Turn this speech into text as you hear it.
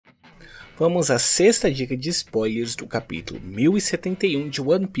Vamos à sexta dica de spoilers do capítulo 1071 de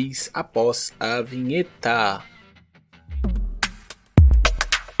One Piece após a vinheta.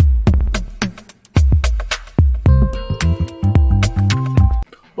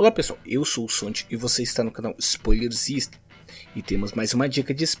 Olá pessoal, eu sou o Sonte e você está no canal Spoilerzista. E temos mais uma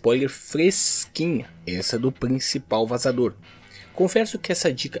dica de spoiler fresquinha, essa do principal vazador. Confesso que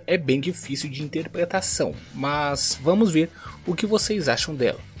essa dica é bem difícil de interpretação, mas vamos ver o que vocês acham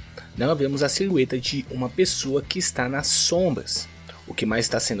dela. Nela vemos a silhueta de uma pessoa que está nas sombras. O que mais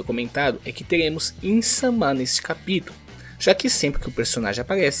está sendo comentado é que teremos Insama neste capítulo, já que sempre que o personagem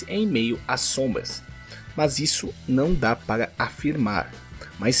aparece é em meio às sombras. Mas isso não dá para afirmar.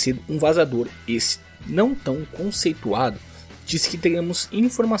 Mais cedo, um vazador, esse não tão conceituado, disse que teremos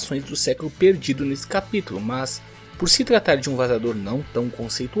informações do século perdido nesse capítulo, mas por se tratar de um vazador não tão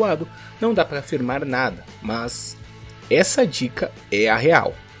conceituado, não dá para afirmar nada, mas essa dica é a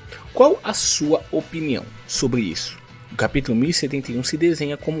real. Qual a sua opinião sobre isso? O capítulo 1071 se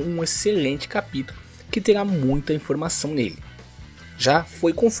desenha como um excelente capítulo que terá muita informação nele. Já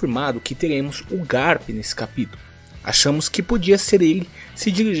foi confirmado que teremos o Garp nesse capítulo. Achamos que podia ser ele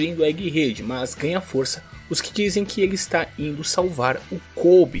se dirigindo a Egghead, mas ganha força os que dizem que ele está indo salvar o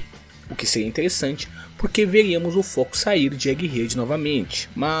Kobe, o que seria interessante porque veríamos o foco sair de Egghead novamente,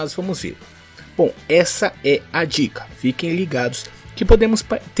 mas vamos ver. Bom, essa é a dica, fiquem ligados que podemos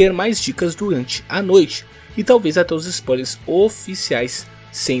ter mais dicas durante a noite e talvez até os spoilers oficiais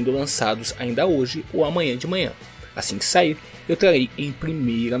sendo lançados ainda hoje ou amanhã de manhã. Assim que sair, eu trarei em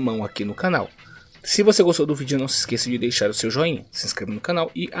primeira mão aqui no canal. Se você gostou do vídeo, não se esqueça de deixar o seu joinha, se inscreva no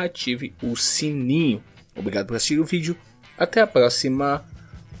canal e ative o sininho. Obrigado por assistir o vídeo, até a próxima,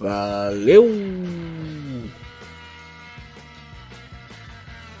 valeu!